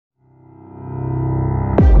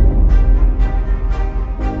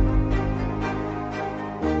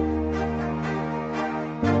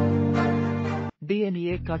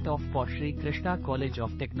TNEA cut-off for Sri Krishna College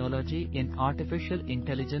of Technology in Artificial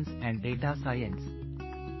Intelligence and Data Science.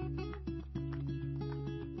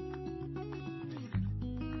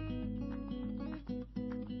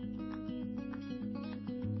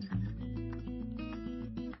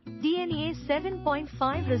 TNEA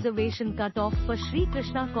 7.5 Reservation cut-off for Sri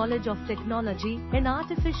Krishna College of Technology in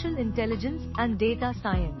Artificial Intelligence and Data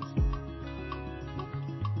Science.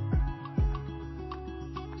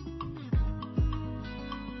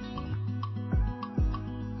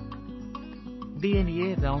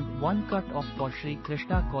 TNEA Round 1 cut-off for Sri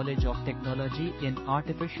Krishna College of Technology in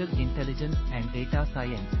Artificial Intelligence and Data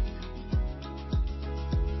Science.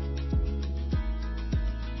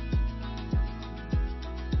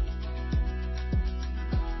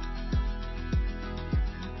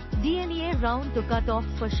 TNEA Round 2 cut-off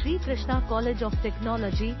for Sri Krishna College of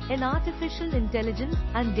Technology in Artificial Intelligence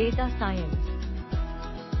and Data Science.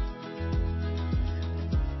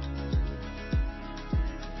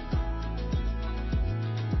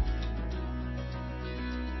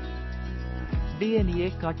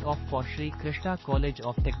 TNEA cut-off for Sri Krishna College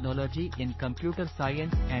of Technology in Computer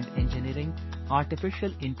Science and Engineering,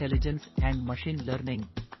 Artificial Intelligence and Machine Learning.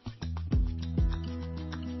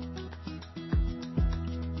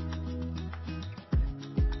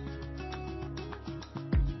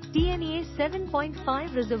 TNEA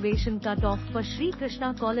 7.5 Reservation cut-off for Sri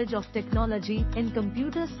Krishna College of Technology in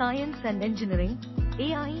Computer Science and Engineering,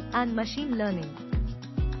 AI and Machine Learning.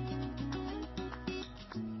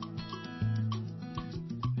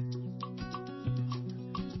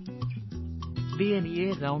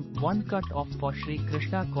 TNEA Round 1 cut-off for Sri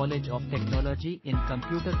Krishna College of Technology in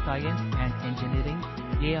Computer Science and Engineering,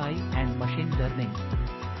 AI and Machine Learning.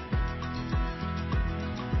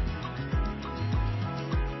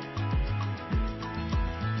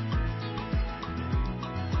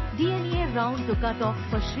 TNEA Round 2 cut-off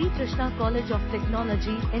for Sri Krishna College of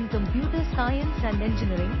Technology in Computer Science and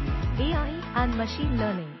Engineering, AI and Machine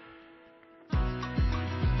Learning.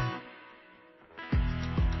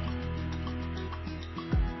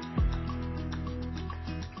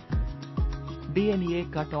 TNEA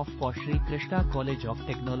cut-off for Sri Krishna College of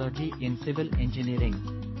Technology in Civil Engineering.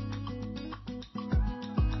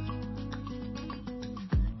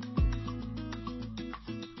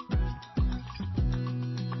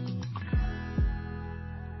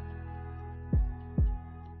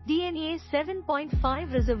 TNEA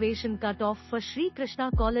 7.5 Reservation cut-off for Sri Krishna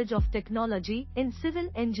College of Technology in Civil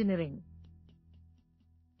Engineering.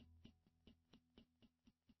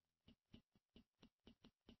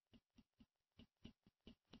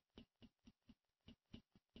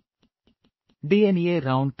 TNEA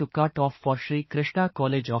Round 2 cut-off for Sri Krishna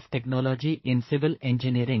College of Technology in Civil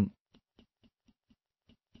Engineering.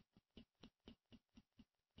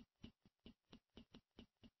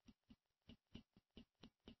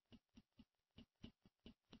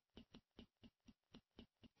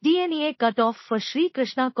 TNEA cut-off for Sri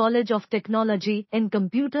Krishna College of Technology in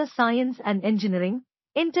Computer Science and Engineering,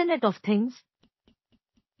 Internet of Things.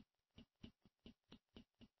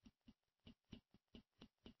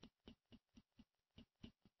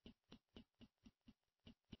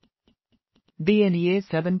 TNEA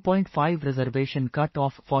 7.5 Reservation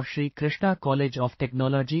cut-off for Sri Krishna College of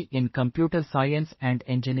Technology in Computer Science and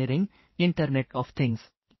Engineering, Internet of Things.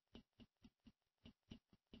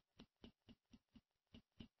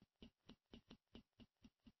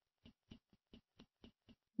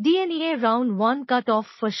 TNEA Round 1 cut-off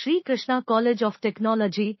for Sri Krishna College of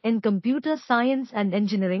Technology in Computer Science and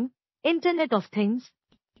Engineering, Internet of Things.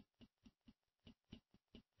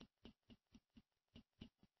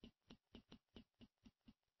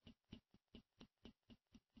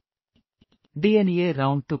 TNEA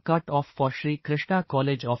Round 2 cut-off for Sri Krishna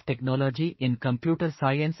College of Technology in Computer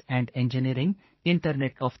Science and Engineering,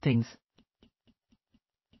 Internet of Things.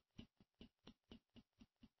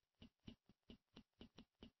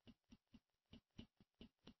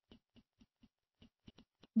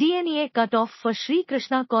 TNEA cut-off for Sri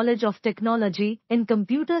Krishna College of Technology in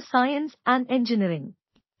Computer Science and Engineering.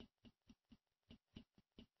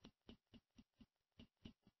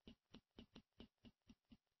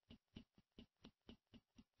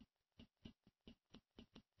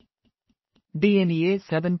 TNEA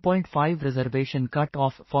 7.5 Reservation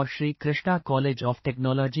cut-off for Sri Krishna College of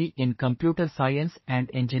Technology in Computer Science and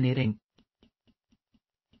Engineering.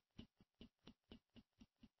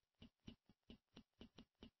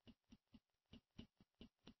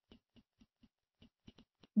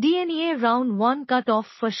 TNEA Round 1 cut-off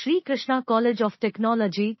for Sri Krishna College of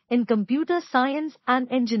Technology in Computer Science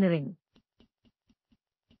and Engineering.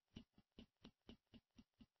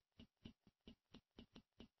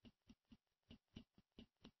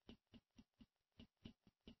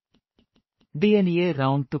 TNEA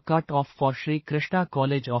round to cut off for Sri Krishna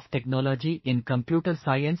College of Technology in Computer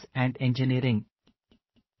Science and Engineering.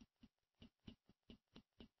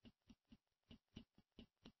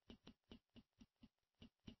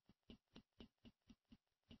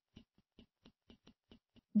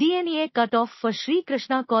 TNEA cut-off for Sri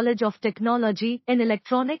Krishna College of Technology in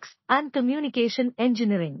Electronics and Communication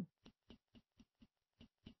Engineering.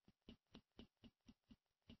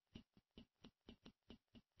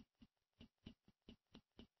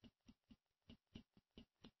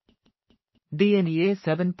 TNEA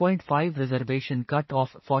 7.5 Reservation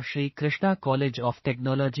cut-off for Sri Krishna College of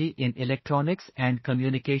Technology in Electronics and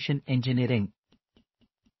Communication Engineering.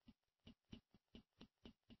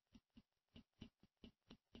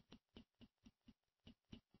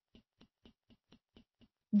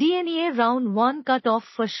 TNEA Round 1 cut-off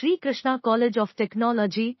for Sri Krishna College of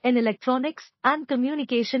Technology in Electronics and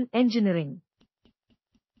Communication Engineering.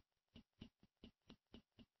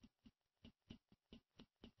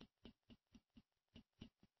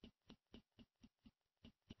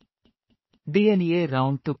 TNEA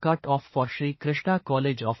round to cut off for Sri Krishna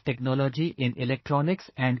College of Technology in Electronics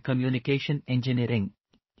and Communication Engineering.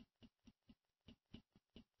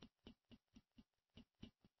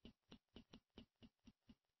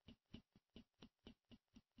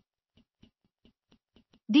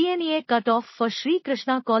 TNEA cut-off for Sri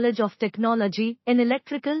Krishna College of Technology in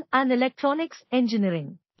Electrical and Electronics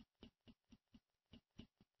Engineering.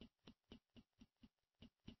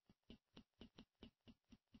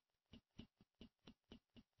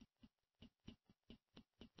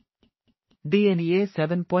 TNEA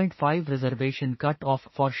 7.5 Reservation cut-off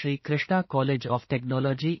for Sri Krishna College of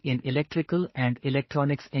Technology in Electrical and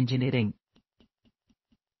Electronics Engineering.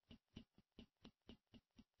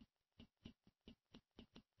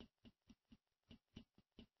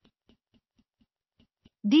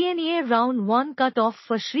 TNEA Round 1 cut-off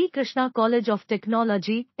for Sri Krishna College of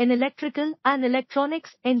Technology in Electrical and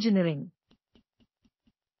Electronics Engineering.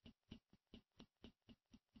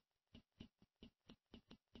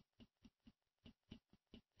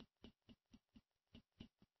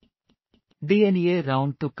 TNEA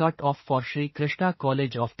round to cut off for Sri Krishna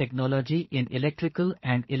College of Technology in Electrical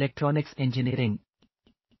and Electronics Engineering.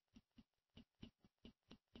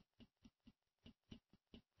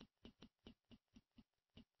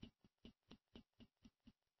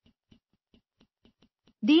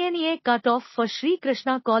 TNEA cut-off for Sri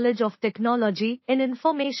Krishna College of Technology in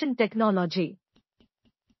Information Technology.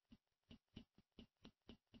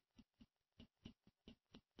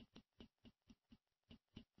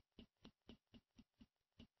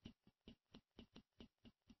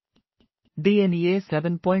 TNEA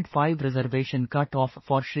 7.5 Reservation cut-off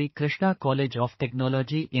for Sri Krishna College of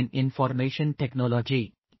Technology in Information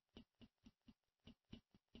Technology.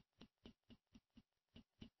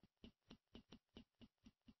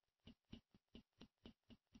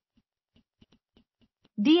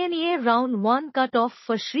 TNEA Round 1 cut-off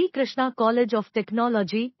for Sri Krishna College of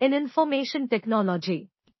Technology in Information Technology.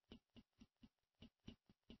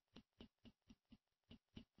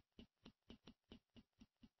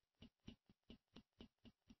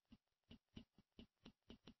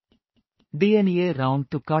 TNEA round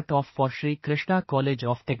to cut off for Sri Krishna College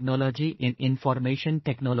of Technology in Information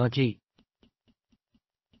Technology.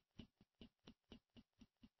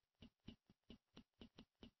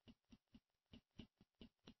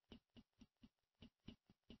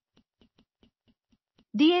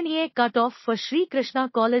 TNEA cut-off for Sri Krishna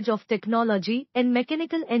College of Technology in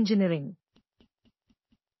Mechanical Engineering.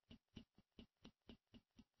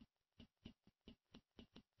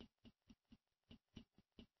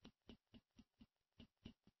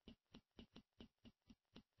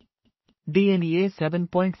 TNEA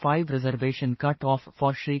 7.5 Reservation cut-off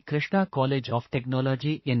for Sri Krishna College of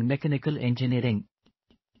Technology in Mechanical Engineering.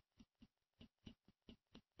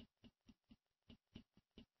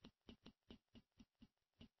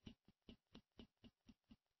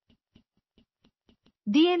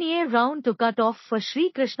 TNEA Round to cut-off for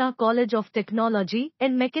Sri Krishna College of Technology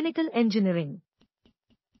in Mechanical Engineering.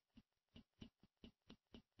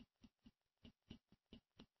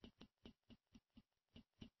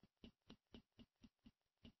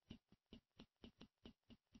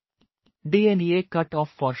 TNEA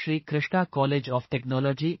cut-off for Sri Krishna College of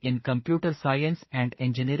Technology in Computer Science and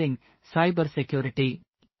Engineering, Cyber Security.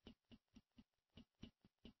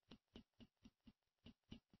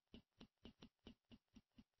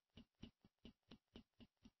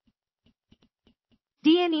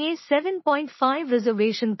 TNEA 7.5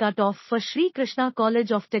 Reservation cut-off for Sri Krishna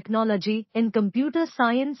College of Technology in Computer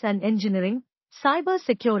Science and Engineering, Cyber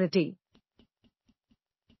Security.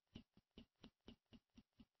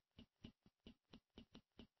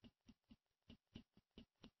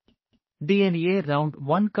 TNEA Round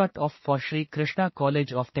 1 cut-off for Sri Krishna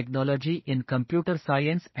College of Technology in Computer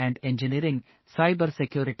Science and Engineering, Cyber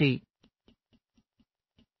Security.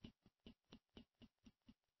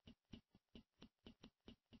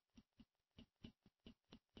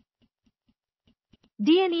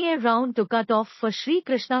 TNEA Round 2 cut-off for Sri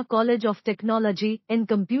Krishna College of Technology in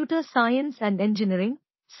Computer Science and Engineering,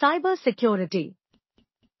 Cyber Security.